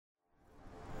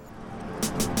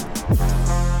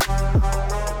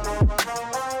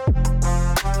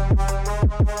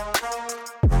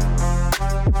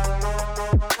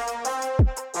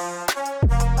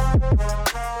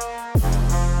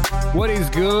What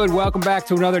is good? Welcome back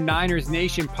to another Niners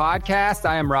Nation podcast.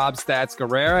 I am Rob Stats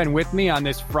Guerrera, and with me on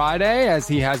this Friday, as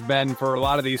he has been for a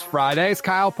lot of these Fridays,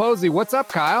 Kyle Posey. What's up,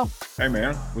 Kyle? Hey,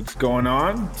 man. What's going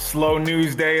on? Slow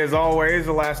news day as always,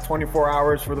 the last 24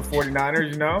 hours for the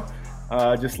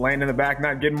 49ers, just laying in the back,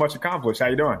 not getting much accomplished. How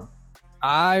you doing?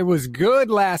 I was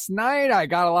good last night. I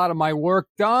got a lot of my work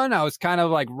done. I was kind of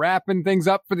like wrapping things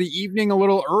up for the evening a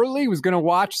little early. Was going to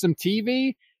watch some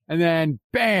TV. And then,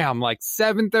 bam, like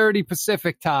 7:30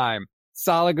 Pacific time,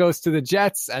 Saleh goes to the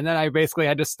Jets, and then I basically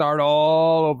had to start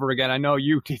all over again. I know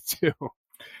you did too.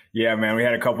 Yeah, man, we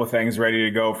had a couple of things ready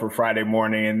to go for Friday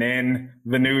morning, and then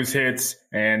the news hits,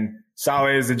 and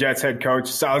Saleh is the Jets head coach.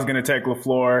 Saleh's going to take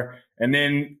LaFleur, and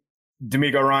then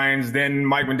D'Amico Ryans, then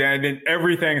Mike McDaniel, then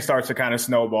everything starts to kind of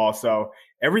snowball. So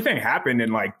everything happened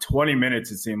in like 20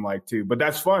 minutes, it seemed like, too. But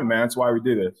that's fun, man. That's why we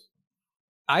do this.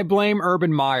 I blame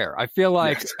Urban Meyer. I feel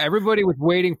like everybody was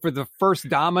waiting for the first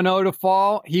domino to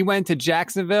fall. He went to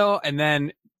Jacksonville, and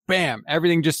then, bam,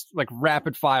 everything just like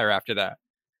rapid fire after that.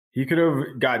 He could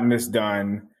have gotten this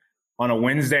done on a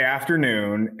Wednesday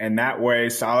afternoon, and that way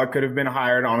Saleh could have been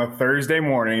hired on a Thursday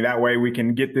morning. That way we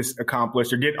can get this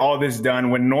accomplished or get all this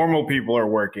done when normal people are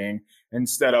working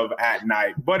instead of at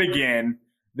night. But again,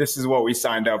 this is what we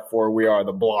signed up for. We are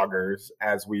the bloggers,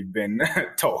 as we've been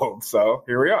told. So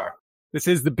here we are. This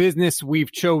is the business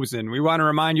we've chosen. We want to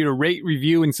remind you to rate,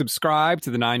 review, and subscribe to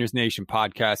the Niners Nation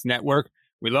Podcast Network.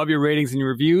 We love your ratings and your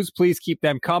reviews. Please keep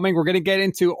them coming. We're going to get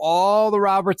into all the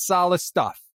Robert Saleh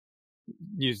stuff.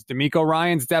 D'Amico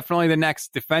Ryans definitely the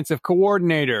next defensive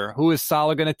coordinator. Who is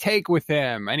Saleh going to take with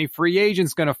him? Any free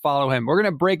agents going to follow him? We're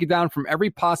going to break it down from every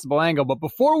possible angle. But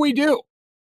before we do,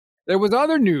 there was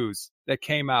other news that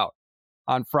came out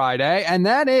on Friday, and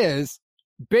that is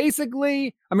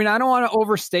basically, I mean, I don't want to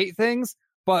overstate things,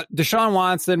 but Deshaun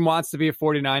Watson wants to be a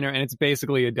 49er, and it's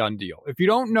basically a done deal. If you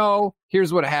don't know,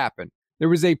 here's what happened. There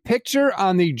was a picture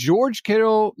on the George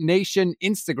Kittle Nation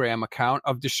Instagram account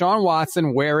of Deshaun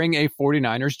Watson wearing a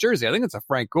 49ers jersey. I think it's a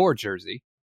Frank Gore jersey.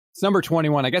 It's number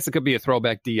 21. I guess it could be a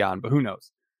throwback Dion, but who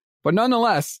knows? But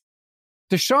nonetheless,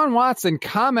 Deshaun Watson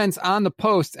comments on the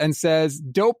post and says,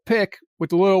 dope pick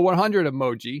with the little 100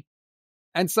 emoji.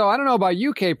 And so I don't know about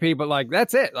you, KP, but like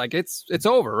that's it. Like it's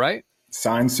over, right?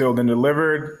 Signed, sealed, and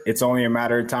delivered. It's only a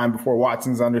matter of time before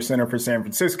Watson's under center for San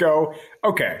Francisco.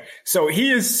 Okay, so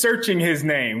he is searching his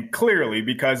name clearly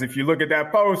because if you look at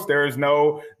that post, there is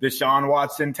no Deshaun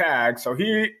Watson tag. So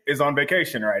he is on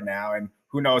vacation right now, and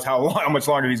who knows how much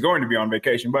longer he's going to be on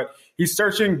vacation. But he's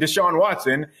searching Deshaun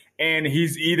Watson, and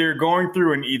he's either going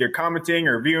through and either commenting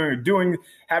or viewing or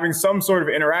having some sort of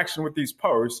interaction with these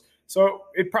posts. So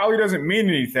it probably doesn't mean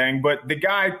anything, but the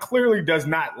guy clearly does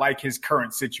not like his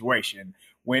current situation.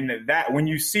 When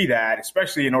you see that,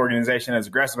 especially an organization as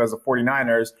aggressive as the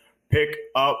 49ers, pick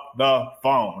up the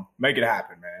phone. Make it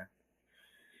happen, man.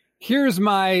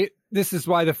 This is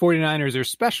why the 49ers are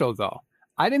special, though.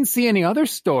 I didn't see any other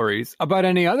stories about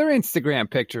any other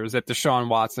Instagram pictures that Deshaun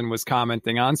Watson was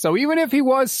commenting on. So even if he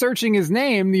was searching his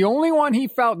name, the only one he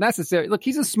felt necessary, look,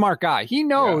 he's a smart guy. He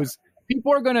knows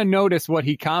people are going to notice what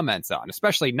he comments on,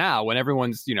 especially now when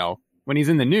everyone's, when he's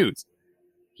in the news.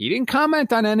 He didn't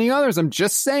comment on any others. I'm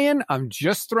just saying, I'm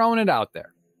just throwing it out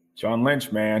there. John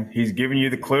Lynch, man, he's giving you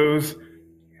the clues.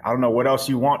 I don't know what else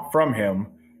you want from him.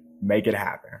 Make it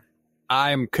happen.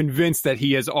 I'm convinced that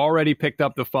he has already picked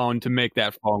up the phone to make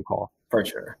that phone call. For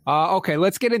sure. Okay,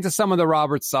 let's get into some of the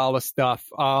Robert Saleh stuff.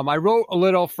 I wrote a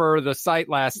little for the site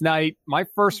last night. My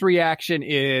first reaction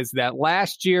is that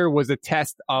last year was a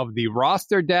test of the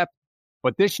roster depth,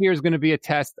 but this year is going to be a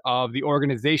test of the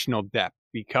organizational depth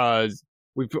because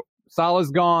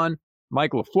Saleh's gone,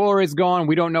 Mike LaFleur is gone.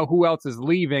 We don't know who else is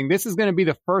leaving. This is going to be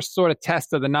the first sort of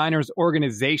test of the Niners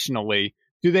organizationally.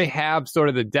 Do they have sort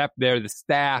of the depth there, the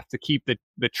staff to keep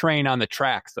the train on the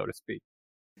track, so to speak?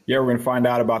 Yeah, we're going to find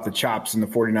out about the chops in the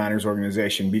 49ers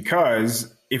organization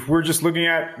because if we're just looking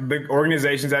at the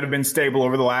organizations that have been stable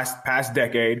over the past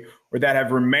decade or that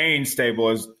have remained stable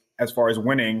as far as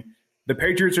winning, the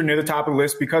Patriots are near the top of the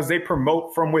list because they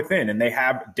promote from within and they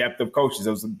have depth of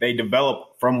coaches. They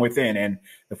develop from within. And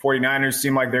the 49ers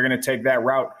seem like they're going to take that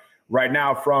route right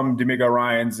now from D'Amico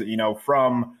Ryans,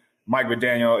 from Mike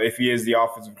McDaniel if he is the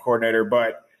offensive coordinator.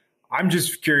 But I'm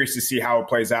just curious to see how it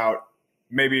plays out.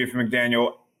 Maybe if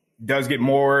McDaniel does get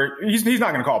more, he's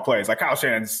not going to call plays. Like Kyle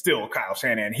Shanahan's still Kyle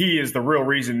Shanahan. He is the real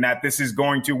reason that this is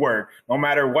going to work no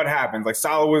matter what happens. Like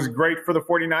Saleh was great for the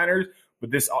 49ers,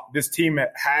 but this team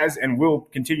has and will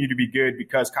continue to be good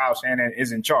because Kyle Shanahan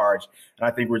is in charge. And I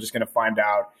think we're just going to find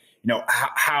out,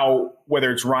 how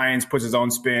whether it's Ryans puts his own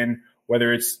spin,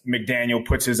 whether it's McDaniel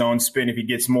puts his own spin if he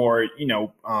gets more,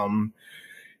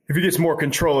 more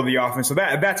control of the offense. So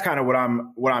that's kind of what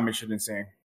I'm interested in seeing.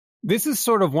 This is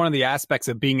sort of one of the aspects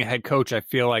of being a head coach, I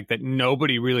feel like, that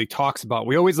nobody really talks about.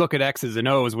 We always look at X's and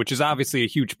O's, which is obviously a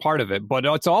huge part of it, but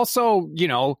it's also,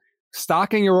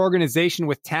 stocking your organization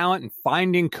with talent and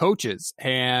finding coaches.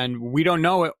 And we don't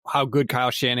know how good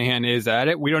Kyle Shanahan is at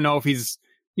it. We don't know if he's,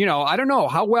 I don't know.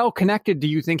 How well connected do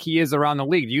you think he is around the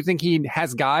league? Do you think he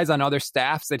has guys on other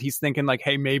staffs that he's thinking like,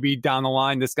 hey, maybe down the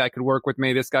line, this guy could work with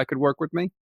me, this guy could work with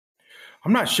me?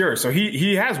 I'm not sure. So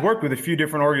he has worked with a few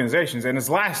different organizations, and his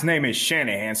last name is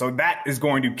Shanahan. So that is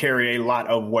going to carry a lot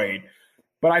of weight.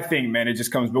 But I think, man, it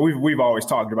just comes, but we've always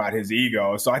talked about his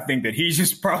ego. So I think that he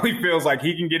just probably feels like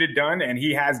he can get it done, and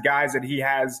he has guys that he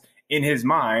has in his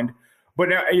mind. But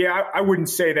yeah, I wouldn't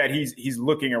say that he's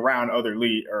looking around other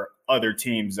league or other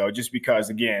teams, though, just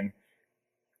because, again,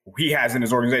 he has in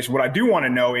his organization. What I do want to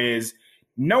know is,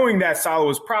 knowing that Saleh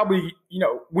was probably,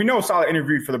 we know Saleh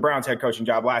interviewed for the Browns head coaching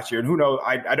job last year, and who knows,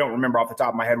 I don't remember off the top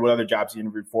of my head what other jobs he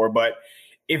interviewed for. But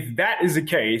if that is the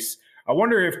case, I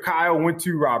wonder if Kyle went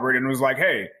to Robert and was like,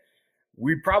 hey,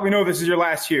 we probably know this is your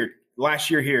last year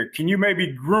here. Can you maybe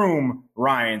groom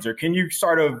Ryans, or can you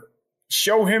sort of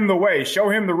show him the way, show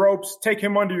him the ropes, take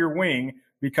him under your wing,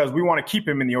 because we want to keep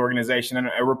him in the organization? And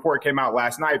a report came out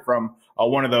last night from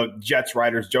one of the Jets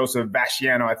writers, Joseph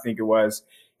Vasciano, I think it was.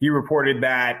 He reported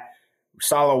that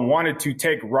Saleh wanted to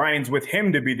take Ryans with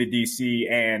him to be the DC.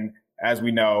 And as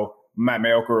we know, Matt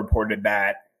Mayoka reported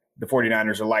that the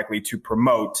 49ers are likely to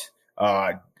promote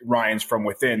Ryans from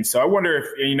within. So I wonder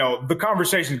if, the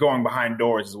conversation's going behind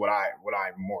doors is what I'm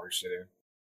more interested in.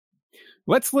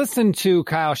 Let's listen to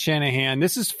Kyle Shanahan.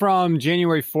 This is from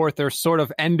January 4th, their sort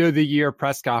of end of the year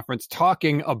press conference,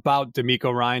 talking about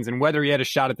DeMeco Ryans and whether he had a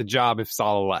shot at the job if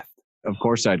Saleh left. Of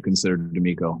course, I'd consider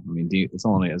DeMeco. I mean, it's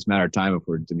only a matter of time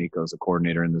before DeMeco is a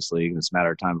coordinator in this league, and it's a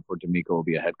matter of time before DeMeco will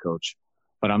be a head coach.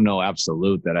 But I'm no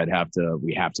absolute that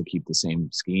we have to keep the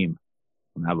same scheme.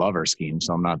 And I love our scheme,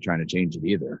 so I'm not trying to change it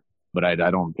either. But I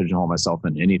don't pigeonhole myself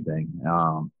in anything.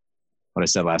 What I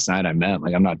said last night, I meant,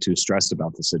 I'm not too stressed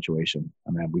about the situation.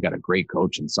 I mean, we got a great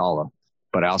coach in Saleh,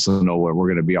 but I also know we're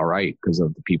going to be all right because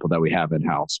of the people that we have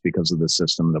in-house, because of the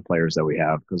system, the players that we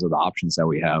have, because of the options that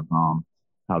we have.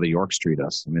 How the Yorks treat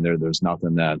us. I mean, there's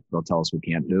nothing that they'll tell us we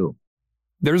can't do.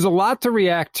 There's a lot to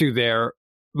react to there.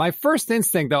 My first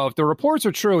instinct, though, if the reports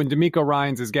are true and DeMeco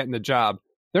Ryans is getting the job,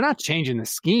 they're not changing the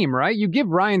scheme, right? You give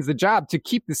Ryans the job to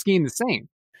keep the scheme the same.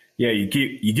 Yeah,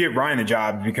 you give Ryan the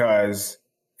job because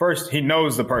first he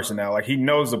knows the personnel, he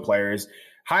knows the players.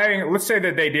 Let's say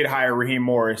that they did hire Raheem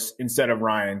Morris instead of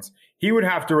Ryans. He would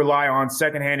have to rely on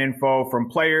secondhand info from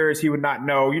players. He would not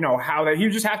know, how that he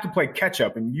would just have to play catch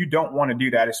up. And you don't want to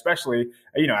do that, especially,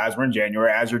 as we're in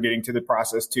January, as you're getting to the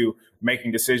process to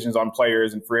making decisions on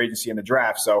players and free agency and the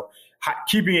draft. So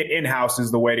keeping it in-house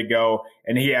is the way to go.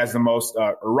 And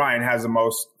Ryan has the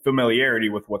most familiarity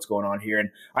with what's going on here. And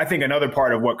I think another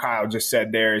part of what Kyle just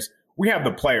said there is we have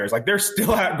the players. They're still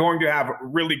going to have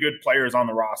really good players on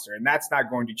the roster, and that's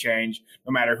not going to change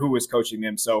no matter who is coaching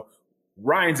them. So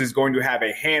Ryans is going to have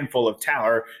a handful of talent,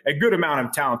 or a good amount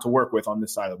of talent to work with on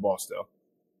this side of the ball still.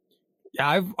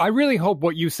 Yeah, I really hope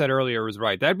what you said earlier was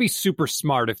right. That'd be super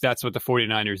smart if that's what the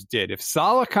 49ers did. If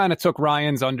Saleh kind of took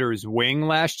Ryans under his wing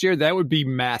last year, that would be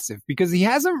massive, because he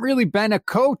hasn't really been a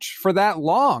coach for that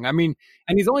long. I mean,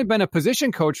 and he's only been a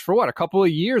position coach for a couple of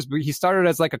years, but he started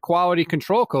as a quality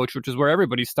control coach, which is where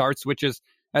everybody starts, which is,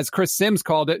 as Chris Sims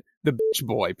called it, the bitch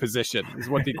boy position is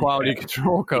what the quality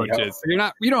control coach is.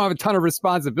 So you don't have a ton of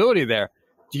responsibility there.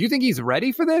 Do you think he's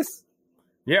ready for this?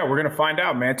 Yeah, we're going to find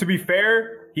out, man. To be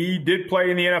fair, he did play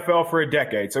in the NFL for a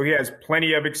decade, so he has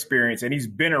plenty of experience, and he's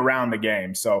been around the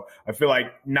game. So I feel like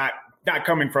not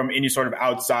coming from any sort of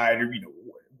outside,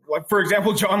 for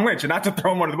example, John Lynch, and not to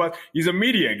throw him under the bus, he's a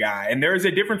media guy, and there is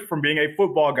a difference from being a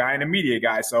football guy and a media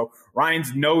guy. So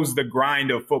Ryans knows the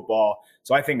grind of football.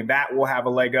 So I think that will have a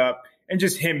leg up. And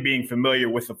just him being familiar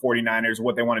with the 49ers,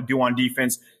 what they want to do on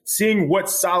defense, seeing what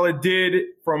Saleh did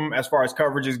from as far as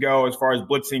coverages go, as far as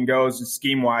blitzing goes, and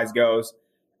scheme-wise goes,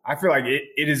 I feel like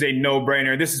it is a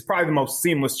no-brainer. This is probably the most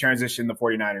seamless transition the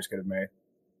 49ers could have made.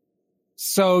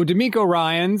 So DeMeco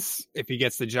Ryans, if he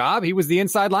gets the job, he was the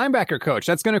inside linebacker coach.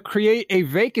 That's going to create a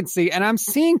vacancy. And I'm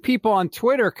seeing people on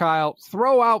Twitter, Kyle,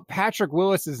 throw out Patrick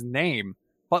Willis's name.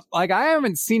 But I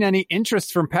haven't seen any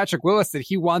interest from Patrick Willis that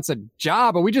he wants a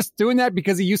job. Are we just doing that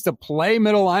because he used to play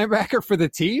middle linebacker for the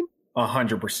team?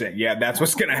 100%. Yeah, that's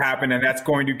what's going to happen. And that's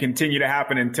going to continue to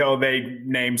happen until they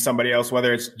name somebody else,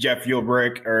 whether it's Jeff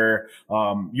Ulbrich or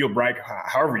Ulbrich,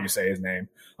 however you say his name.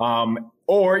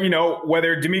 Or,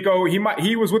 whether DeMeco,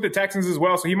 he was with the Texans as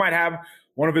well. So he might have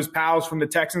one of his pals from the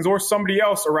Texans or somebody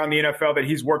else around the NFL that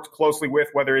he's worked closely with,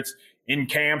 whether it's in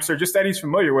camps or just that he's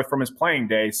familiar with from his playing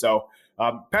days. So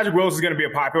Patrick Willis is going to be a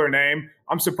popular name.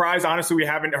 I'm surprised, honestly, we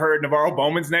haven't heard Navarro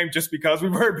Bowman's name just because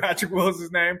we've heard Patrick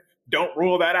Willis's name. Don't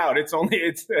rule that out.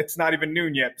 It's not even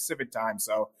noon yet, Pacific time.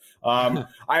 So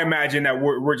I imagine that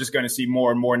we're just going to see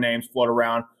more and more names float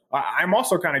around. I'm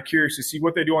also kind of curious to see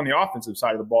what they do on the offensive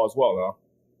side of the ball as well, though.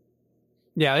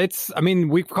 Yeah,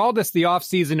 we've called this the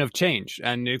offseason of change,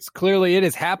 and it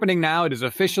is happening now. It has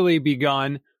officially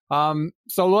begun.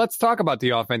 So let's talk about the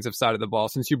offensive side of the ball.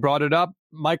 Since you brought it up,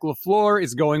 Mike LaFleur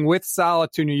is going with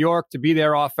Saleh to New York to be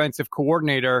their offensive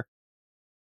coordinator.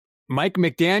 Mike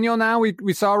McDaniel now,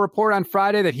 we saw a report on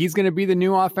Friday that he's going to be the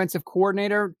new offensive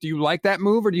coordinator. Do you like that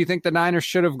move, or do you think the Niners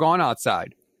should have gone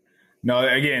outside? No,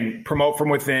 again, promote from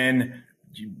within,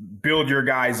 build your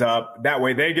guys up. That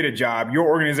way they get a job. Your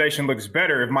organization looks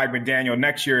better if Mike McDaniel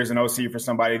next year is an OC for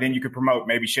somebody. Then you could promote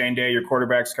maybe Shane Day, your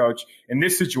quarterback's coach. In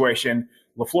this situation,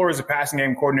 LaFleur is a passing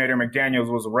game coordinator.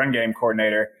 McDaniels was a run game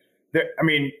coordinator.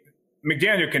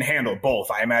 McDaniel can handle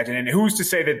both, I imagine. And who's to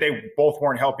say that they both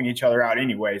weren't helping each other out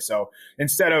anyway? So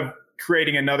instead of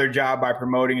creating another job by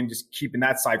promoting and just keeping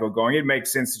that cycle going, it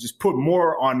makes sense to just put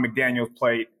more on McDaniel's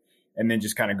plate and then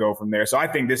just kind of go from there. So I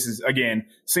think this is, again,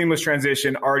 seamless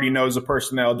transition, already knows the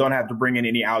personnel, don't have to bring in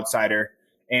any outsider.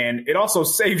 And it also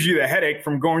saves you the headache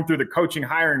from going through the coaching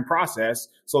hiring process.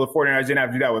 So the 49ers didn't have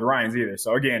to do that with Ryans either.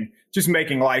 So again, just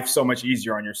making life so much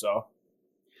easier on yourself.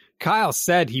 Kyle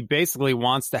said he basically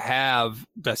wants to have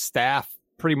the staff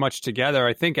pretty much together,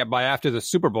 I think, by after the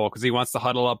Super Bowl, because he wants to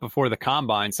huddle up before the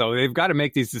combine. So they've got to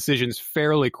make these decisions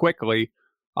fairly quickly.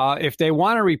 If they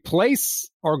want to replace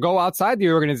or go outside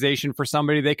the organization for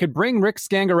somebody, they could bring Rick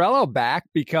Scangarello back,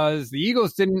 because the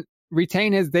Eagles didn't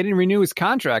renew his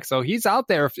contract. So he's out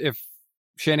there if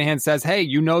Shanahan says, hey,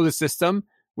 you know the system,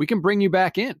 we can bring you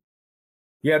back in.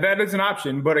 Yeah, that is an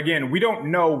option. But again, we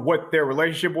don't know what their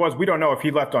relationship was. We don't know if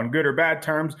he left on good or bad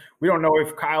terms. We don't know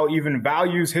if Kyle even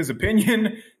values his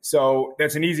opinion. So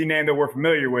that's an easy name that we're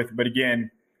familiar with. But again,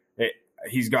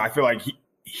 I feel like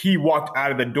he walked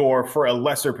out of the door for a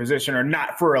lesser position or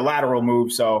not for a lateral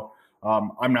move. So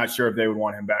I'm not sure if they would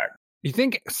want him back. You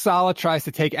think Saleh tries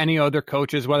to take any other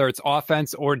coaches, whether it's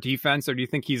offense or defense, or do you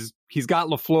think he's got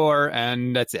LaFleur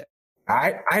and that's it?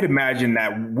 I'd imagine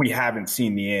that we haven't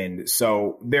seen the end.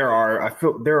 So there are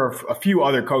a few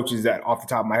other coaches that off the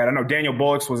top of my head, I know Daniel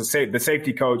Bullocks was the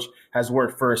safety coach, has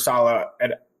worked for Saleh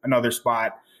at another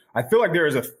spot. I feel like there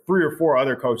is 3 or 4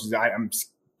 other coaches. I'm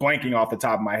blanking off the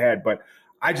top of my head, but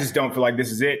I just don't feel like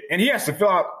this is it. And he has to fill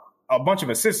out a bunch of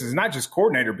assistants, not just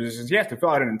coordinator positions. He has to fill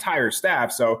out an entire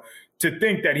staff. So to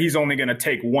think that he's only going to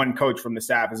take one coach from the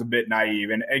staff is a bit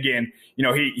naive. And again,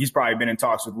 he's probably been in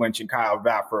talks with Lynch and Kyle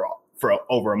about for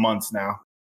over a month now.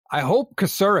 I hope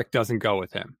Kasurek doesn't go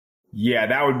with him. Yeah,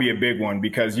 that would be a big one,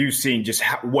 because you've seen just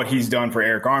what he's done for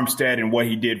Eric Armstead and what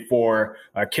he did for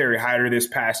Kerry Hyder this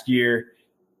past year.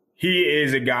 He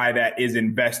is a guy that is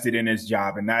invested in his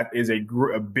job, and that is a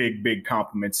big, big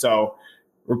compliment. So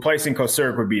replacing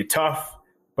Kasurek would be tough.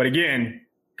 But again,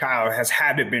 Kyle has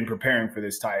had to been preparing for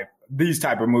these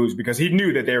type of moves, because he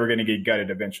knew that they were going to get gutted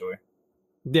eventually.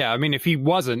 Yeah, I mean, if he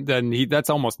wasn't, then that's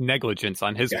almost negligence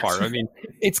on his part. I mean,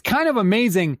 it's kind of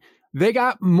amazing. They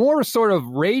got more sort of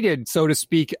rated, so to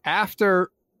speak, after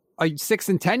a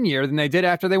 6-10 year than they did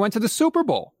after they went to the Super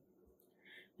Bowl.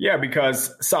 Yeah,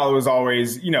 because Saleh was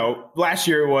always, last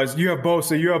year it was, you have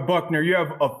Bosa, you have Buckner, you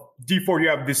have a D4, you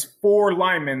have this 4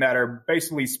 linemen that are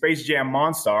basically Space Jam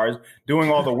monsters doing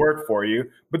all the work for you.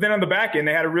 But then on the back end,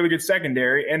 they had a really good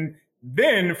secondary. And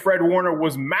then Fred Warner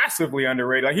was massively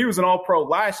underrated. Like, he was an all-pro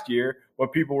last year,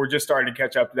 but people were just starting to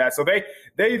catch up to that. So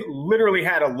they literally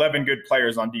had 11 good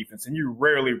players on defense, and you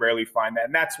rarely find that.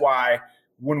 And that's why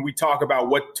when we talk about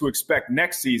what to expect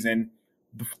next season,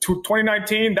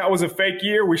 2019, that was a fake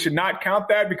year. We should not count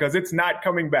that, because it's not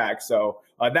coming back. So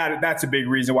that's a big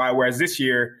reason why. Whereas this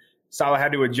year, Saleh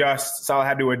had to adjust, Saleh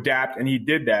had to adapt, and he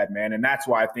did that, man. And that's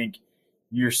why I think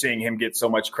you're seeing him get so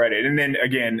much credit. And then,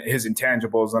 again, his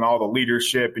intangibles and all the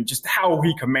leadership and just how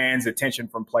he commands attention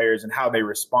from players and how they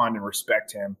respond and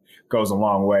respect him goes a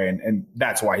long way. And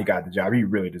that's why he got the job. He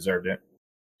really deserved it.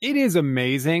 It is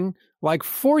amazing. Like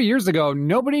 4 years ago,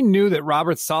 nobody knew that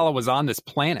Robert Saleh was on this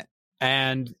planet.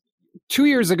 And 2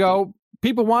 years ago,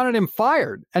 people wanted him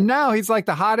fired. And now he's like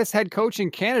the hottest head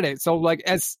coaching candidate. So like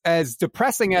as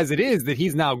depressing as it is that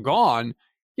he's now gone,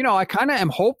 I kind of am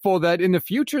hopeful that in the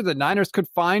future the Niners could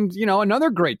find, another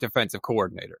great defensive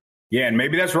coordinator. Yeah, and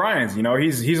maybe that's Ryans.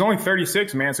 He's only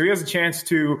 36, man. So he has a chance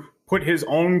to put his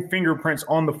own fingerprints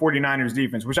on the 49ers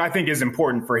defense, which I think is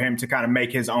important for him to kind of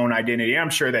make his own identity. I'm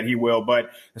sure that he will. But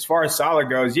as far as Saleh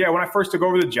goes, yeah, when I first took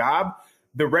over the job,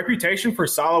 the reputation for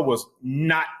Saleh was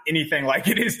not anything like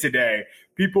it is today.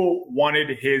 People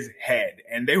wanted his head,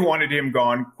 and they wanted him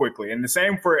gone quickly. And the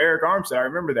same for Eric Armstead. I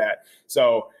remember that.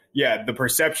 So, yeah, the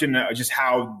perception, just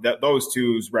how those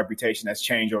two's reputation has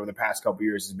changed over the past couple of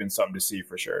years has been something to see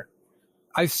for sure.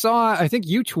 I think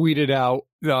you tweeted out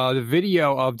the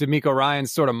video of DeMeco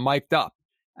Ryans sort of mic'd up.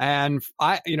 And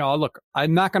look,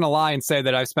 I'm not going to lie and say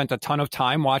that I've spent a ton of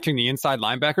time watching the inside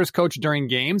linebackers coach during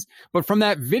games. But from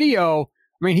that video,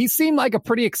 I mean, he seemed like a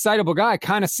pretty excitable guy,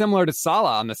 kind of similar to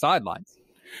Saleh on the sidelines.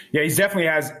 Yeah, he definitely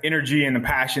has energy and the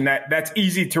passion that's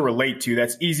easy to relate to.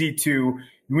 That's easy to,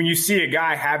 when you see a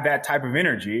guy have that type of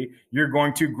energy, you're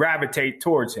going to gravitate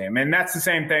towards him. And that's the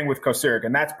same thing with Kocurek.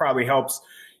 And that probably helps,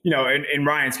 in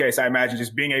Ryan's case, I imagine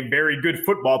just being a very good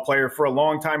football player for a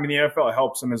long time in the NFL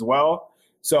helps him as well.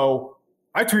 So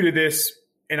I tweeted this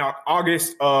in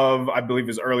August of, I believe it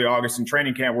was early August in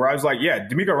training camp, where I was like, yeah,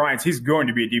 DeMeco Ryans, he's going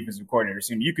to be a defensive coordinator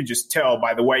soon. You can just tell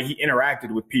by the way he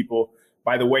interacted with people,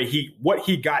 by the way what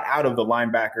he got out of the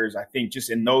linebackers. I think just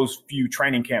in those few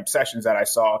training camp sessions that I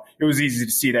saw, it was easy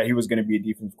to see that he was going to be a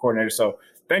defensive coordinator. So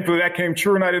thankfully that came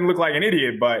true and I didn't look like an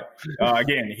idiot. But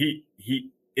again,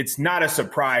 it's not a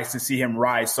surprise to see him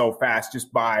rise so fast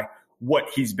just by what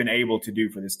he's been able to do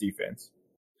for this defense.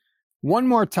 One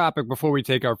more topic before we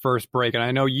take our first break, and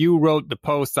I know you wrote the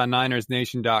post on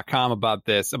NinersNation.com about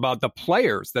this, about the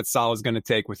players that Saleh is going to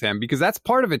take with him, because that's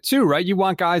part of it too, right? You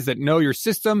want guys that know your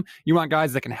system. You want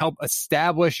guys that can help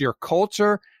establish your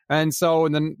culture. And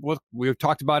then we've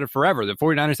talked about it forever. The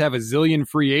 49ers have a zillion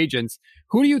free agents.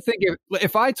 Who do you think,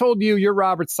 if I told you you're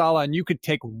Robert Saleh and you could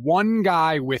take one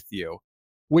guy with you,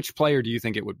 which player do you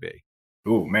think it would be?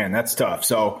 Oh, man, that's tough.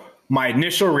 So my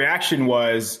initial reaction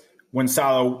was, when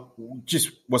Saleh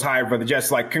just was hired for the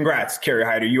Jets, like, congrats, Kerry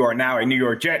Hyder, you are now a New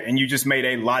York Jet, and you just made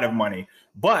a lot of money.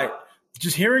 But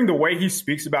just hearing the way he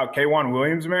speaks about K'Waun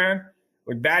Williams, man,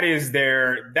 like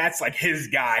that's like his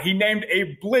guy. He named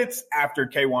a blitz after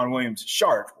K'Waun Williams,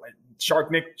 Shark.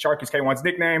 Shark is K'Waun's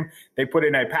nickname. They put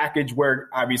in a package where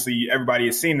obviously everybody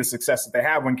has seen the success that they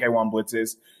have when K'Waun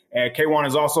blitzes. And K'Waun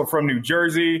is also from New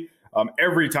Jersey.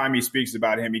 Every time he speaks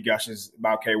about him, he gushes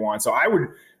about K'Waun. So I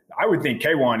would think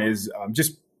K'Waun is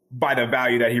just by the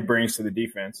value that he brings to the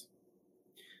defense.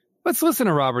 Let's listen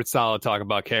to Robert Saleh talk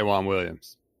about K'Waun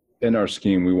Williams. In our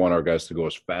scheme, we want our guys to go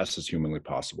as fast as humanly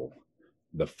possible.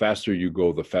 The faster you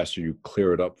go, the faster you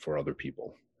clear it up for other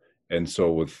people. And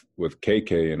so with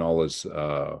KK and all his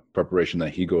preparation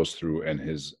that he goes through and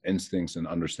his instincts and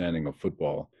understanding of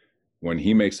football, when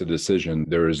he makes a decision,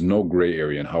 there is no gray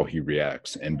area in how he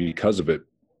reacts. And because of it,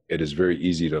 it is very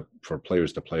easy for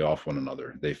players to play off one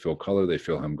another. They feel color, they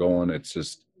feel him going. It's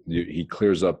just, he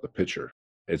clears up the picture.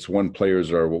 It's when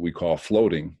players are what we call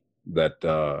floating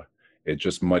that it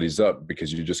just muddies up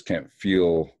because you just can't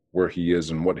feel where he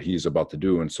is and what he's about to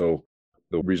do. And so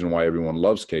the reason why everyone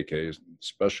loves KK,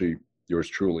 especially yours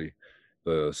truly,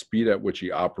 the speed at which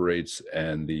he operates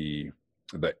and the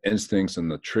instincts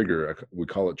and the trigger, we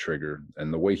call it trigger,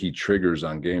 and the way he triggers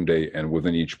on game day and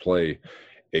within each play,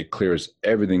 it clears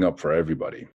everything up for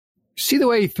everybody. See the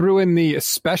way he threw in the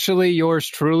especially yours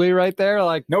truly right there?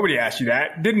 Like, nobody asked you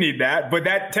that. Didn't need that. But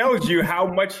that tells you how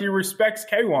much he respects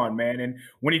K'Waun, man. And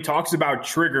when he talks about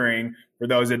triggering, for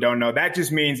those that don't know, that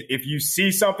just means if you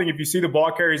see something, if you see the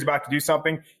ball carrier is about to do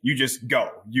something, you just go.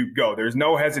 You go. There's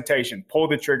no hesitation. Pull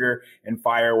the trigger and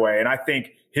fire away. And I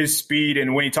think his speed,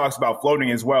 and when he talks about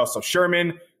floating as well. So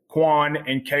Sherman, Quan,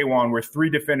 and K'Waun were three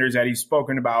defenders that he's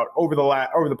spoken about over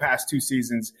the past two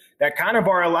seasons that kind of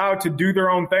are allowed to do their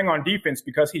own thing on defense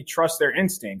because he trusts their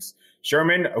instincts.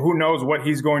 Sherman, who knows what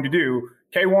he's going to do.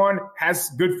 K'Waun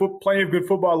has plenty of good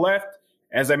football left.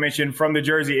 As I mentioned, from the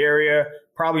Jersey area,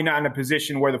 probably not in a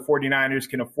position where the 49ers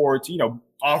can afford to,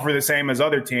 offer the same as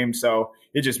other teams. So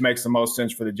it just makes the most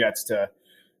sense for the Jets to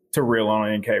reel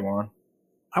on in K'Waun.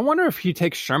 I wonder if he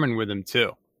takes Sherman with him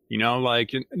too.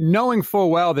 Like knowing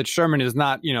full well that Sherman is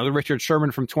not, the Richard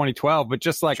Sherman from 2012, but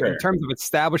just like in terms of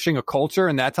establishing a culture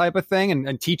and that type of thing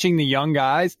and teaching the young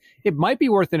guys, it might be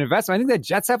worth an investment. I think the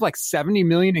Jets have like $70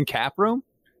 million in cap room.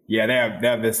 Yeah, they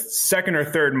have the second or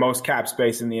third most cap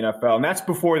space in the NFL. And that's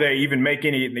before they even make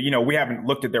any, we haven't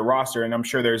looked at their roster, and I'm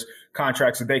sure there's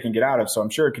contracts that they can get out of. So I'm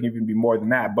sure it can even be more than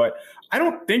that. But I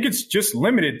don't think it's just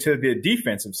limited to the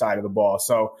defensive side of the ball.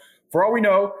 So for all we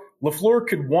know, LaFleur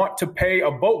could want to pay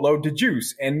a boatload to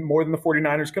Juice and more than the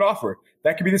 49ers could offer.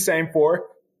 That could be the same for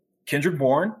Kendrick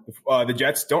Bourne. The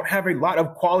Jets don't have a lot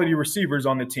of quality receivers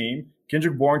on the team.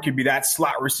 Kendrick Bourne could be that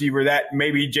slot receiver that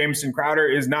maybe Jamison Crowder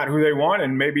is not who they want,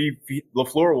 and maybe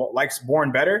LaFleur likes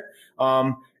Bourne better.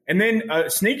 And then a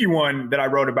sneaky one that I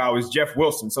wrote about was Jeff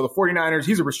Wilson. So the 49ers,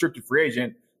 he's a restricted free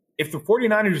agent. If the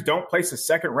 49ers don't place a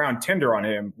second-round tender on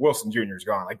him, Wilson Jr. is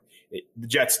gone. The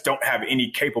Jets don't have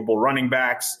any capable running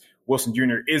backs. Wilson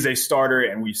Jr. is a starter,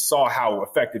 and we saw how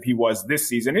effective he was this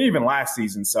season and even last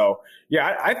season. So,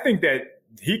 yeah, I think that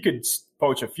he could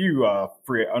poach a few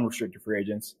unrestricted free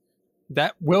agents.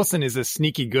 That Wilson is a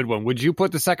sneaky good one. Would you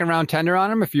put the second-round tender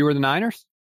on him if you were the Niners?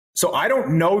 So I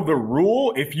don't know the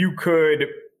rule if you could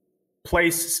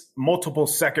place multiple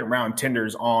second-round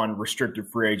tenders on restricted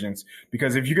free agents,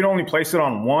 because if you can only place it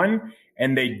on one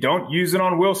and they don't use it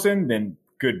on Wilson, then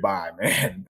goodbye,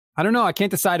 man. I don't know. I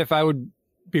can't decide if I would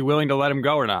be willing to let him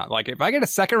go or not. Like, if I get a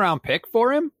second-round pick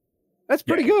for him, that's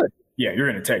pretty good. Yeah, you're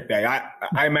going to take that.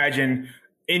 I imagine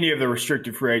any of the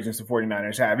restricted free agents the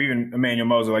 49ers have, even Emmanuel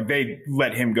Moser, like they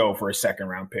let him go for a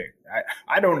second-round pick.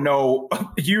 I don't know.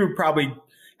 You would probably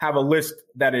have a list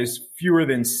that is fewer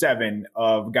than 7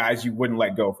 of guys you wouldn't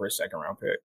let go for a second-round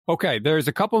pick. Okay, there's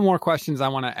a couple more questions I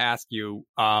want to ask you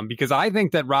because I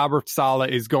think that Robert Saleh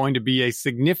is going to be a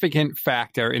significant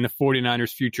factor in the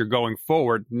 49ers' future going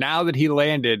forward now that he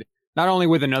landed not only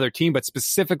with another team, but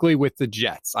specifically with the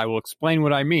Jets. I will explain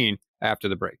what I mean after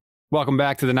the break. Welcome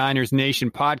back to the Niners Nation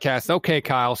podcast. Okay,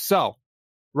 Kyle, so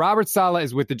Robert Saleh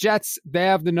is with the Jets. They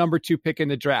have the number 2 pick in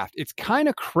the draft. It's kind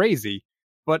of crazy,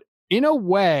 but in a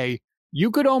way,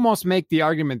 you could almost make the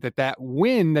argument that that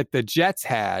win that the Jets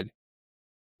had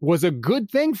was a good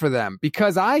thing for them,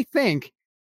 because I think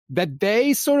that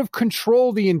they sort of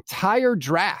control the entire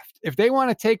draft. If they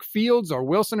want to take Fields or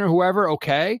Wilson or whoever,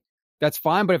 okay, that's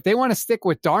fine. But if they want to stick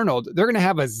with Darnold, they're going to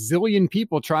have a zillion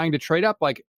people trying to trade up.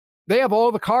 Like, they have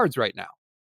all the cards right now.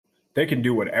 They can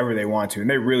do whatever they want to, and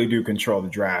they really do control the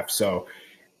draft. So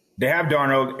they have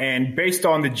Darnold, and based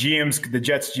on the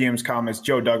Jets GM's comments,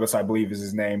 Joe Douglas, I believe is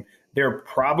his name, they're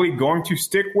probably going to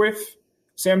stick with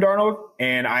Sam Darnold.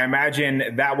 And I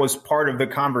imagine that was part of the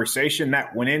conversation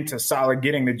that went into Saleh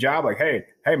getting the job. Like, hey,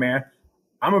 man,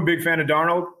 I'm a big fan of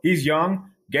Darnold. He's young.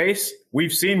 Gase,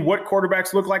 we've seen what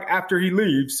quarterbacks look like after he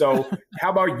leaves. So how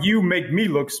about you make me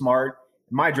look smart?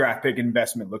 My draft pick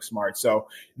investment looks smart. So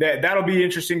that'll be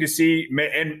interesting to see.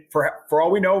 And for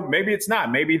all we know, maybe it's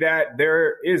not. Maybe that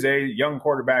there is a young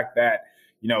quarterback that,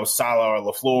 Saleh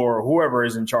or LaFleur or whoever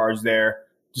is in charge there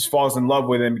just falls in love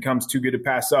with and becomes too good to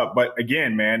pass up. But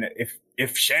again, man,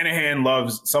 if Shanahan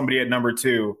loves somebody at number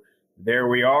 2, there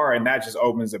we are. And that just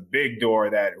opens a big door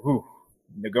that,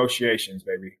 negotiations,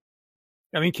 baby.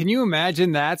 I mean, can you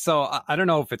imagine that? So I don't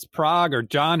know if it's Prague or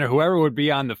John or whoever would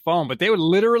be on the phone, but they would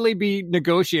literally be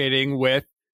negotiating with,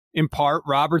 in part,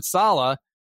 Robert Saleh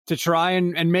to try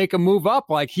and make a move up.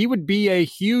 Like, he would be a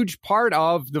huge part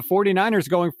of the 49ers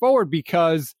going forward,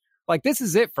 because like, this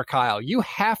is it for Kyle. You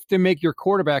have to make your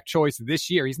quarterback choice this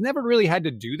year. He's never really had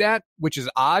to do that, which is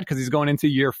odd because he's going into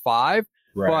year 5.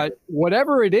 Right. But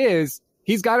whatever it is,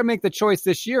 he's got to make the choice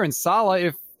this year. And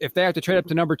Saleh, if they have to trade up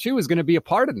to number 2, is going to be a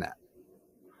part in that.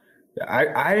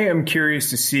 I am curious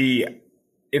to see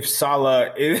if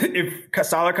Saleh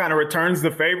kind of returns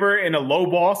the favor in a low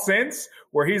ball sense,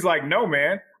 where he's like, no,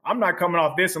 man, I'm not coming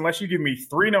off this unless you give me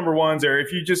 3 number 1s, or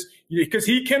if you just, because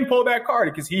he can pull that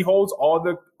card because he holds all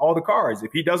the cards.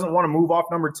 If he doesn't want to move off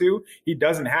number 2, he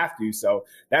doesn't have to. So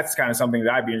that's kind of something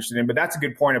that I'd be interested in. But that's a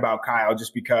good point about Kyle,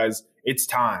 just because it's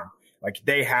time. Like,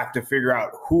 they have to figure out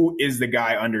who is the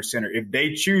guy under center. If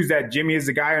they choose that Jimmy is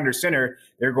the guy under center,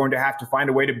 they're going to have to find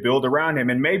a way to build around him.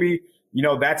 And maybe,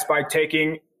 that's by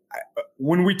taking,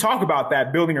 when we talk about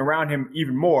that, building around him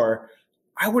even more,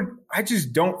 I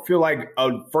just don't feel like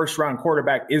a first round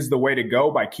quarterback is the way to go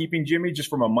by keeping Jimmy, just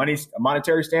from a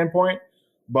monetary standpoint.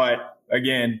 But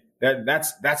again,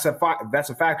 that's a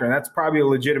factor, and that's probably a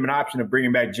legitimate option of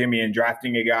bringing back Jimmy and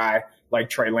drafting a guy like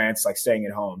Trey Lance, like staying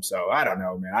at home. So I don't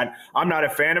know, man. I'm not a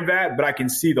fan of that, but I can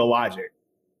see the logic.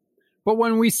 But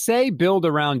when we say build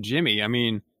around Jimmy, I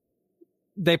mean,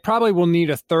 they probably will need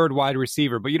a 3rd wide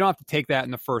receiver, but you don't have to take that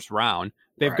in the first round.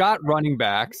 They've got running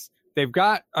backs. They've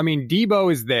got, Debo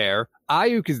is there.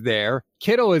 Ayuk is there.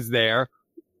 Kittle is there.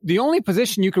 The only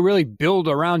position you can really build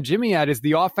around Jimmy at is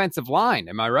the offensive line.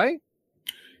 Am I right?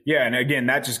 Yeah, and again,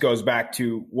 that just goes back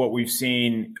to what we've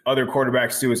seen other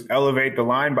quarterbacks do, is elevate the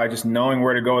line by just knowing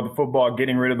where to go with the football,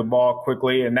 getting rid of the ball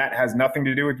quickly, and that has nothing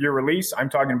to do with your release. I'm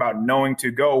talking about knowing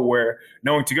to go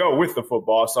with the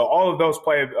football. So all of those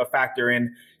play a factor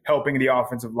in helping the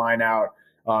offensive line out,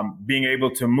 being able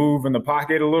to move in the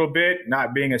pocket a little bit,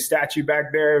 not being a statue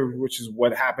back there, which is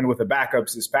what happened with the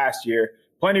backups this past year.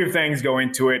 plenty of things go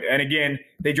into it. And again,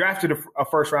 they drafted a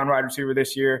first-round wide receiver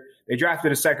this year. They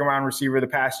drafted a second-round receiver the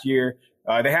past year.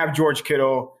 They have George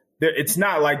Kittle. It's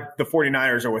not like the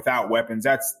 49ers are without weapons.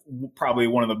 That's probably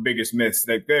one of the biggest myths.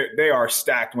 They are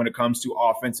stacked when it comes to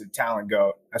offensive talent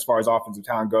as far as offensive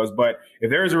talent goes. But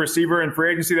if there is a receiver in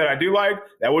free agency that I do like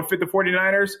that would fit the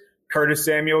 49ers, Curtis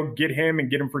Samuel, get him and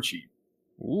get him for cheap.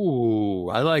 Ooh,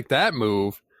 I like that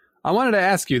move. I wanted to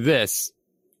ask you this.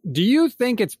 Do you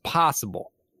think it's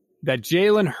possible that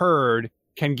Jalen Hurd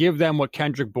can give them what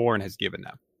Kendrick Bourne has given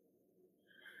them?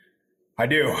 I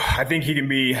do. I think he can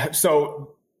be.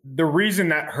 So the reason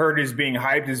that Hurd is being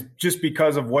hyped is just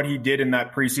because of what he did in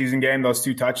that preseason game, those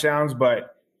 2 touchdowns.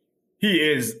 But he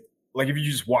is, like, if you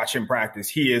just watch him practice,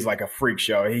 he is like a freak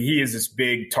show. He is this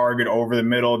big target over the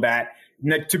middle that,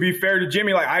 to be fair to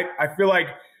Jimmy, like I feel like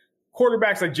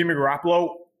quarterbacks like Jimmy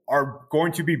Garoppolo are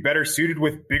going to be better suited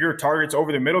with bigger targets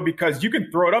over the middle because you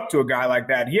can throw it up to a guy like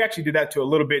that. He actually did that to a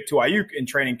little bit to Ayuk in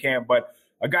training camp, but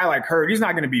a guy like Hurd, he's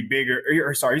not going to be bigger,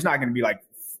 he's not going to be like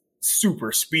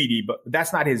super speedy, but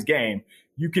that's not his game.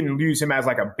 You can use him as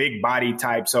like a big body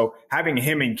type. So having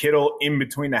him and Kittle in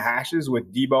between the hashes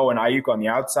with Debo and Ayuk on the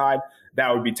outside,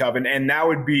 that would be tough. And that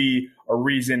would be a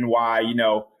reason why,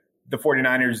 the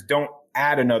 49ers don't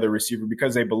add another receiver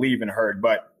because they believe in Hurd.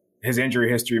 But his injury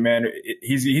history, man,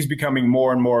 he's becoming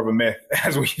more and more of a myth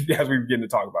as we begin to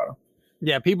talk about him.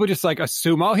 Yeah, people just like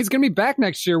assume, he's going to be back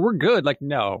next year. We're good. Like,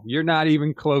 no, you're not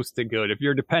even close to good. If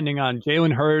you're depending on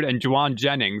Jalen Hurd and Juwan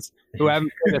Jennings, who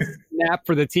haven't played a snap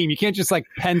for the team, you can't just like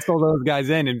pencil those guys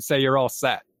in and say you're all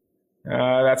set.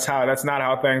 That's not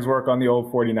how things work on the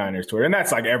old 49ers Twitter. And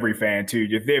that's like every fan too.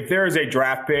 If there is a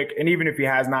draft pick, and even if he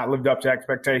has not lived up to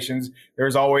expectations,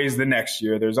 there's always the next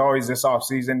year. There's always this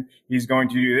offseason. He's going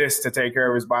to do this to take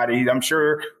care of his body. I'm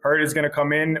sure Hurd is going to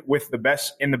come in with the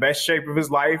best shape of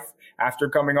his life after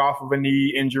coming off of a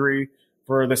knee injury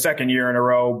for the second year in a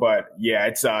row. But yeah,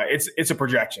 it's a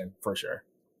projection for sure.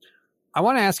 I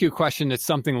want to ask you a question that's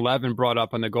something Levin brought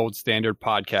up on the Gold Standard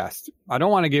podcast. I don't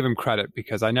want to give him credit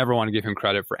because I never want to give him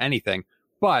credit for anything,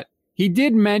 but he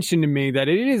did mention to me that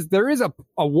there is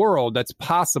a world that's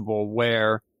possible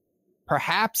where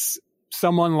perhaps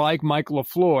someone like Mike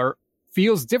LaFleur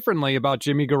feels differently about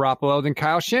Jimmy Garoppolo than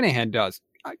Kyle Shanahan does.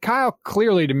 Kyle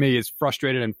clearly to me is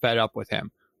frustrated and fed up with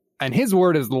him. And his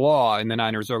word is law in the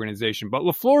Niners organization. But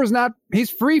LaFleur is not,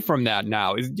 he's free from that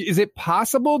now. Is it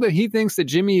possible that he thinks that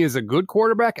Jimmy is a good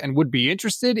quarterback and would be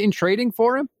interested in trading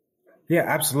for him? Yeah,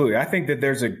 absolutely. I think that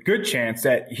there's a good chance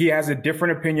that he has a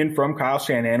different opinion from Kyle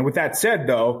Shanahan. With that said,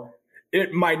 though,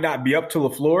 it might not be up to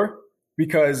LaFleur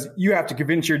because you have to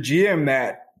convince your GM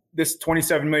that this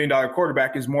 $27 million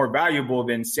quarterback is more valuable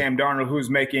than Sam Darnold,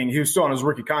 who's still on his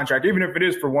rookie contract, even if it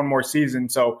is for one more season.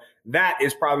 So that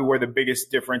is probably where the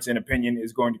biggest difference in opinion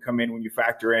is going to come in when you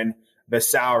factor in the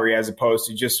salary as opposed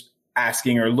to just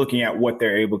asking or looking at what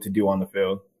they're able to do on the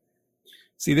field.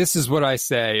 See, this is what I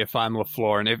say if I'm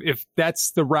LaFleur, and if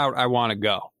that's the route I want to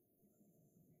go.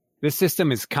 This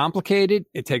system is complicated.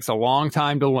 It takes a long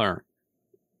time to learn.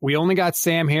 We only got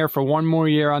Sam here for one more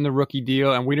year on the rookie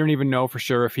deal, and we don't even know for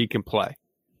sure if he can play.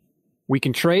 We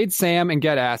can trade Sam and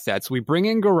get assets. We bring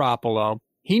in Garoppolo.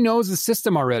 He knows the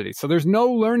system already, so there's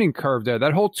no learning curve there.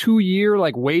 That whole 2-year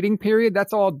waiting period,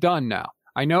 that's all done now.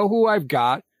 I know who I've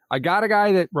got. I got a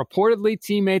guy that reportedly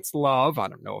teammates love. I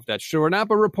don't know if that's true or not,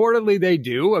 but reportedly they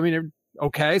do. I mean,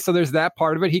 okay, so there's that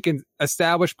part of it. He can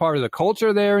establish part of the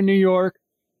culture there in New York,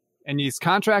 and his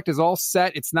contract is all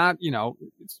set. It's not,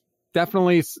 it's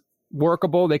definitely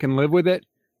workable. They can live with it.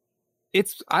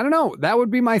 I don't know. That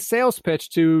would be my sales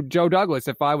pitch to Joe Douglas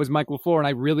if I was Mike LaFleur and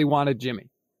I really wanted Jimmy.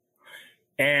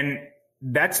 And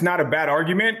that's not a bad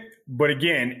argument. But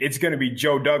again, it's going to be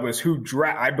Joe Douglas who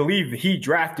I believe he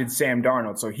drafted Sam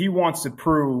Darnold. So he wants to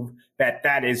prove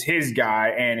that is his guy,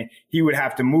 and he would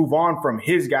have to move on from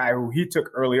his guy who he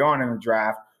took early on in the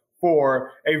draft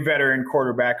for a veteran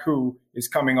quarterback who is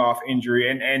coming off injury.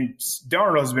 And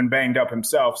Darnold has been banged up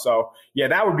himself. So, yeah,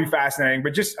 that would be fascinating.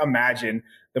 But just imagine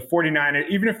the 49ers,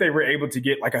 even if they were able to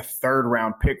get like a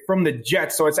third-round pick from the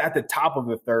Jets, so it's at the top of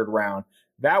the third round,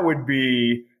 that would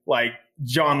be like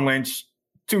John Lynch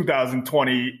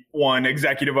 2021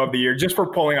 Executive of the Year just for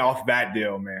pulling off that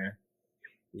deal, man.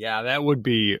 Yeah, that would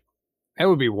be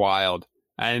wild.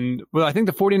 And well, I think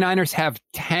the 49ers have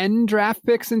 10 draft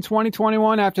picks in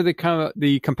 2021 after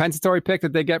the compensatory pick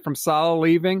that they get from Saleh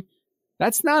leaving.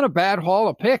 That's not a bad haul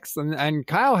of picks. And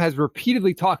Kyle has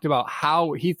repeatedly talked about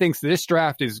how he thinks this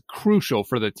draft is crucial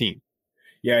for the team.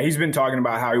 Yeah, he's been talking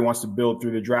about how he wants to build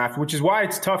through the draft, which is why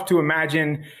it's tough to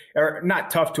imagine, or not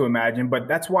tough to imagine, but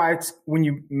that's why it's when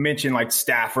you mention like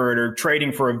Stafford or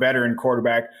trading for a veteran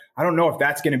quarterback, I don't know if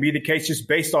that's going to be the case just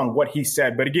based on what he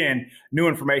said. But again, new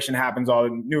information comes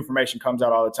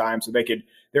out all the time. So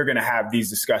they're going to have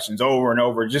these discussions over and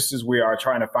over, just as we are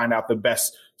trying to find out the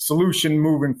best solution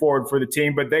moving forward for the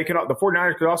team. But the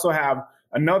 49ers could also have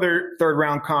another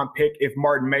third-round comp pick if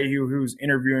Martin Mayhew, who's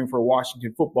interviewing for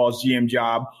Washington Football's GM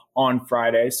job on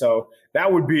Friday. So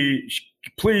that would be,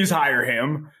 please hire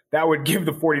him. That would give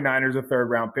the 49ers a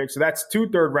third-round pick. So that's 2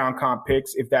 third-round comp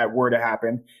picks if that were to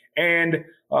happen. And,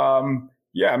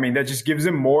 that just gives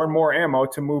them more and more ammo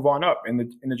to move on up in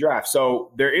the draft.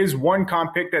 So there is one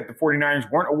comp pick that the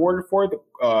 49ers weren't awarded for.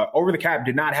 Over the Cap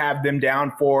did not have them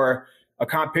down for a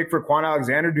comp pick for Quan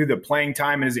Alexander due to the playing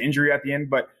time and his injury at the end,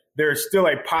 but there's still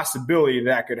a possibility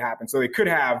that could happen. So they could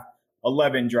have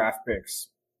 11 draft picks.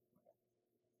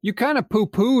 You kind of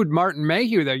poo-pooed Martin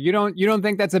Mayhew there. You don't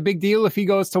think that's a big deal if he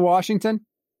goes to Washington?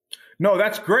 No,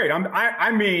 that's great.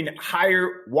 I mean, hire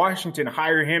Washington,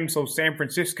 hire him so San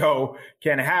Francisco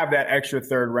can have that extra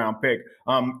third-round pick.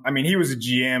 He was a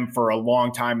GM for a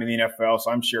long time in the NFL,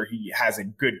 so I'm sure he has a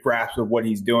good grasp of what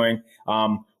he's doing.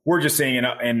 We're just seeing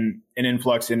an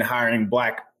influx in hiring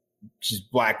black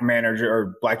manager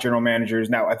or black general managers.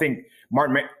 Now, I think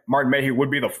Martin Mayhew would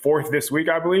be the 4th this week,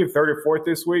 I believe, 3rd or 4th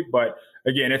this week. But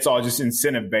again, it's all just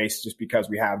incentive based just because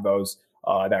we have those,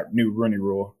 that new Rooney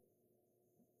rule.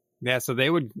 Yeah. So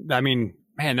that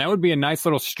would be a nice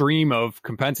little stream of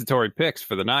compensatory picks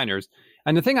for the Niners.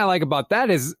 And the thing I like about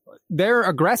that is they're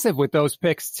aggressive with those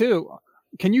picks too.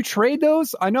 Can you trade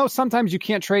those? I know sometimes you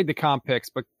can't trade the comp picks,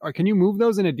 but can you move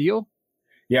those in a deal?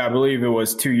 Yeah, I believe it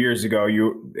was 2 years ago.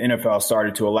 NFL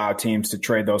started to allow teams to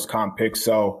trade those comp picks.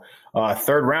 So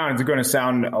third round is going to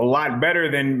sound a lot better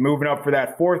than moving up for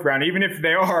that 4th round. Even if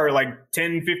they are like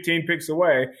 10, 15 picks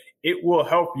away, it will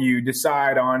help you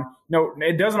decide on,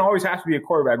 it doesn't always have to be a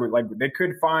quarterback. Like they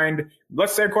could find,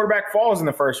 let's say a quarterback falls in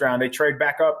the 1st round. They trade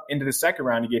back up into the 2nd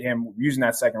round to get him using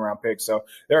that 2nd round pick. So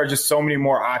there are just so many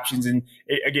more options. And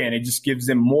it just gives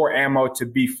them more ammo to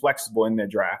be flexible in their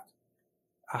draft.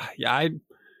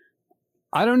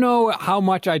 I don't know how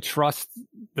much I trust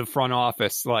the front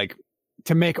office,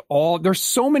 to make there's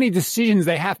so many decisions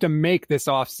they have to make this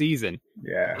off season.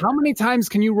 Yeah. How many times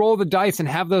can you roll the dice and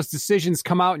have those decisions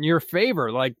come out in your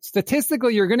favor? Like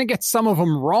statistically, you're going to get some of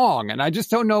them wrong. And I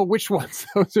just don't know which ones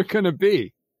those are going to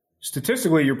be.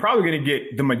 Statistically, you're probably going to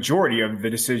get the majority of the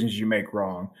decisions you make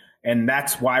wrong. And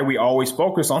that's why we always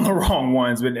focus on the wrong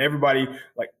ones. But everybody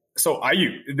so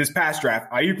Ayuk, this past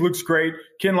draft, Ayuk looks great.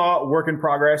 Kinlaw, work in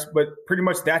progress, but pretty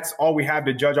much that's all we have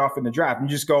to judge off in the draft. You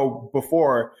just go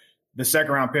before the 2nd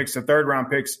round picks, the 3rd round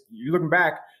picks. You're looking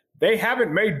back, they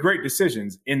haven't made great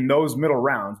decisions in those middle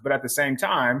rounds. But at the same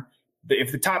time,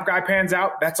 if the top guy pans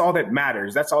out, that's all that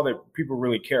matters. That's all that people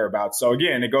really care about. So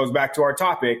again, it goes back to our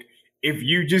topic. If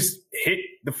you just hit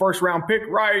the 1st round pick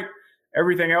right,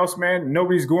 everything else, man,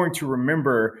 nobody's going to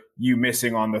remember you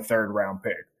missing on the 3rd round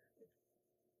pick.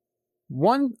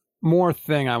 One more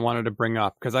thing I wanted to bring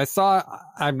up, because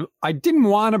I didn't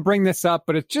want to bring this up,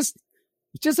 but it just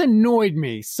annoyed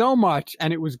me so much.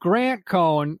 And it was Grant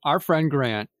Cohn, our friend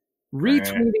Grant,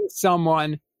 retweeting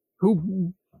someone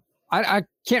who I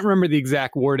can't remember the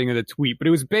exact wording of the tweet, but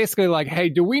it was basically like, hey,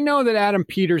 do we know that Adam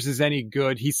Peters is any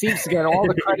good? He seems to get all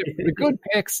the credit for the good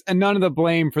picks and none of the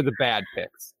blame for the bad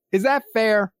picks. Is that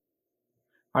fair?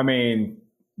 I mean,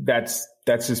 that's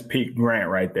just peak Grant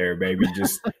right there, baby.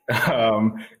 Just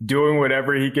doing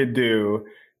whatever he could do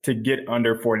to get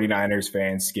under 49ers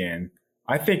fans' skin.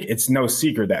 I think it's no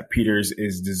secret that Peters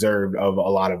is deserved of a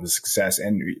lot of the success.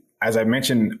 And as I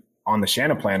mentioned on the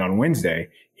Shanna Plan on Wednesday,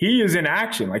 he is in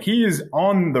action. Like he is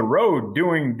on the road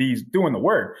doing the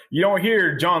work. You don't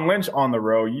hear John Lynch on the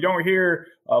road. You don't hear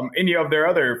any of their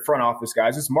other front office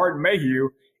guys. It's Martin Mayhew.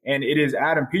 And it is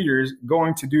Adam Peters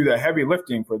going to do the heavy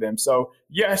lifting for them. So,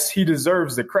 yes, he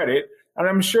deserves the credit. And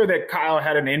I'm sure that Kyle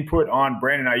had an input on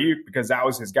Brandon Ayuk because that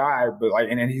was his guy,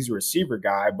 and he's a receiver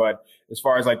guy. But as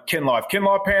far as Kinlaw, if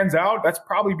Kinlaw pans out, that's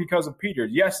probably because of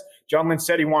Peters. Yes, John Lynch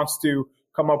said he wants to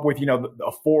come up with,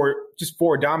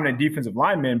 four dominant defensive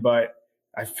linemen, but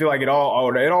I feel like it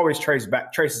always traces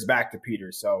back to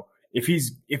Peters. So if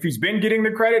he's been getting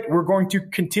the credit, we're going to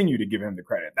continue to give him the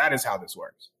credit. That is how this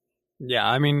works. Yeah,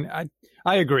 I mean,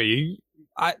 I agree.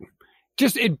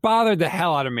 It bothered the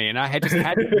hell out of me, and I had to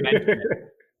mention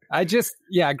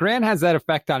it. Grant has that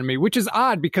effect on me, which is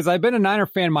odd because I've been a Niner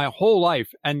fan my whole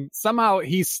life, and somehow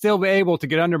he's still able to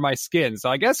get under my skin.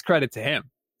 So I guess credit to him.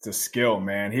 It's a skill,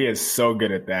 man. He is so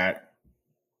good at that.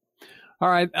 All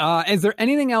right. Is there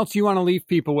anything else you want to leave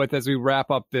people with as we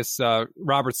wrap up this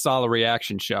Robert Saleh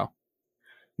reaction show?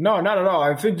 No, not at all.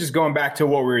 I think just going back to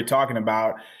what we were talking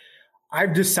about,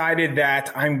 I've decided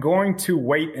that I'm going to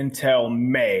wait until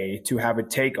May to have a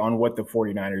take on what the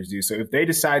 49ers do. So if they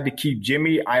decide to keep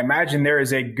Jimmy, I imagine there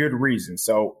is a good reason.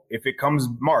 So if it comes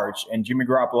March and Jimmy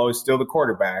Garoppolo is still the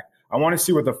quarterback, I want to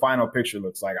see what the final picture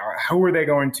looks like. Who are they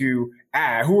going to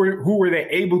add? Who were they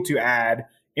able to add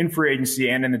in free agency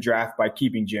and in the draft by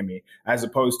keeping Jimmy, as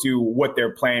opposed to what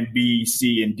their plan B,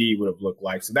 C, and D would have looked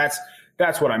like? So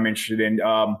that's what I'm interested in.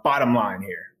 Bottom line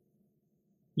here.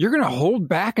 You're going to hold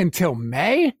back until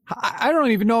May? I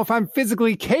don't even know if I'm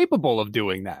physically capable of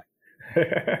doing that.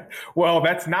 Well,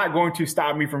 that's not going to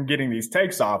stop me from getting these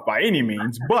takes off by any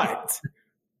means, but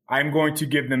I'm going to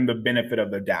give them the benefit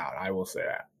of the doubt. I will say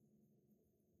that.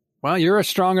 Well, you're a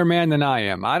stronger man than I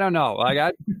am. I don't know.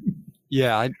 I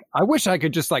wish I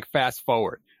could just fast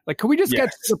forward. Can we just get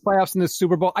to the playoffs in the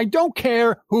Super Bowl? I don't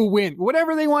care who wins.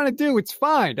 Whatever they want to do, it's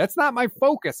fine. That's not my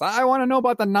focus. I want to know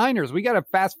about the Niners. We got to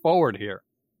fast forward here.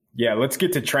 Yeah, let's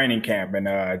get to training camp and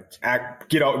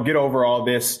get over all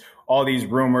these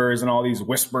rumors and all these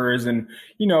whispers. And,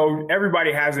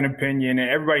 everybody has an opinion and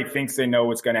everybody thinks they know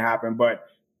what's going to happen. But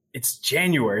it's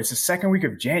January. It's the second week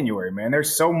of January, man.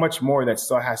 There's so much more that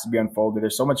still has to be unfolded.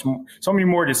 There's so many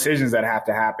more decisions that have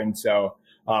to happen. So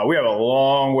we have a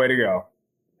long way to go.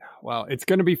 Well, it's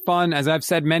going to be fun. As I've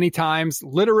said many times,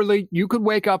 literally, you could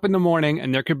wake up in the morning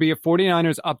and there could be a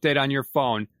 49ers update on your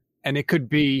phone, and it could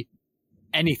be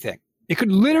anything. It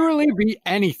could literally be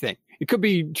anything. It could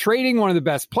be trading one of the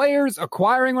best players,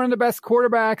 acquiring one of the best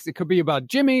quarterbacks. It could be about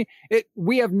Jimmy.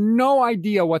 We have no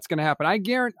idea what's going to happen. I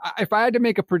guarantee, if I had to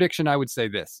make a prediction, I would say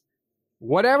this.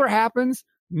 Whatever happens,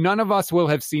 none of us will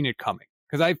have seen it coming.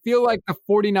 Because I feel like the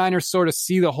 49ers sort of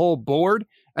see the whole board,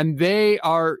 and they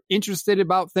are interested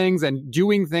about things and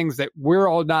doing things that we're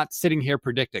all not sitting here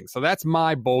predicting. So that's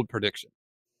my bold prediction.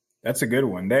 That's a good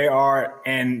one. They are,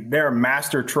 and they're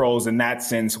master trolls in that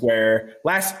sense, where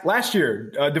last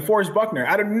year, DeForest Buckner,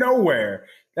 out of nowhere,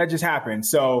 that just happened.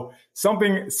 So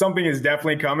something is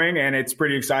definitely coming, and it's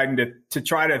pretty exciting to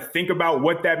try to think about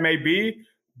what that may be.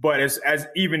 But as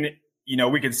even,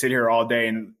 we could sit here all day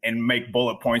and make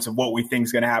bullet points of what we think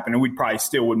is going to happen, and we probably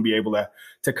still wouldn't be able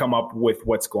to come up with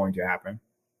what's going to happen.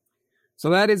 So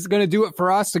that is going to do it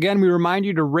for us. Again, we remind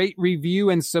you to rate,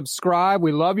 review, and subscribe.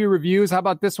 We love your reviews. How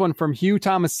about this one from Hugh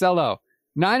Tomasello?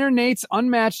 Niner Nate's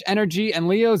unmatched energy and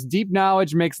Leo's deep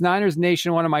knowledge makes Niners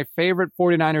Nation one of my favorite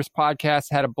 49ers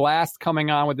podcasts. Had a blast coming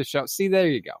on with the show. See, there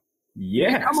you go.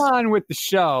 Yes. Come on with the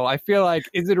show. I feel like,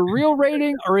 is it a real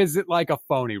rating or is it like a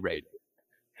phony rating?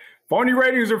 Phony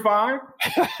ratings are fine.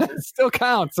 It still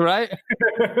counts, right?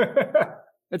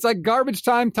 It's like garbage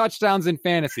time touchdowns in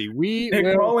fantasy.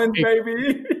 Nick Mullins,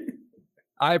 baby.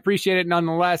 I appreciate it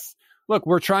nonetheless. Look,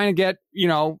 we're trying to get,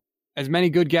 as many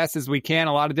good guests as we can,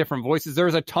 a lot of different voices.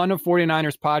 There's a ton of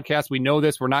 49ers podcasts. We know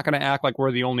this. We're not going to act like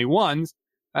we're the only ones.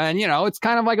 And, it's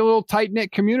kind of like a little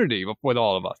tight-knit community with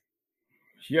all of us.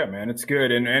 Yeah, man, it's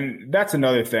good. And that's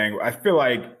another thing. I feel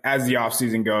like as the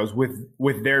offseason goes,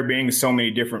 with there being so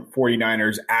many different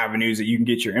 49ers avenues that you can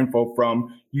get your info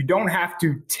from, you don't have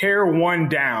to tear one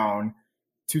down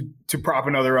to prop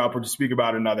another up or to speak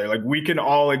about another. Like, we can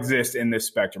all exist in this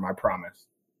spectrum, I promise.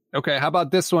 Okay, how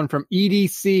about this one from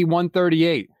EDC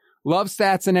 138? Love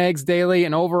Stats and Eggs daily,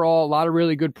 and overall, a lot of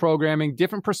really good programming,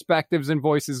 different perspectives and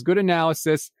voices, good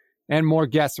analysis, and more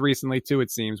guests recently, too,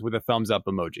 it seems, with a thumbs up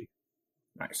emoji.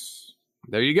 Nice.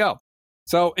 There you go.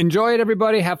 So enjoy it,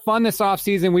 everybody. Have fun this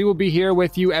offseason. We will be here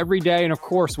with you every day. And of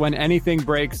course, when anything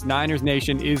breaks, Niners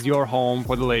Nation is your home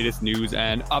for the latest news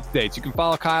and updates. You can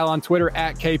follow Kyle on Twitter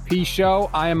 @KP Show.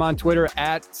 I am on Twitter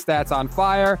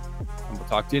 @StatsOnFire. And we'll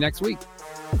talk to you next week.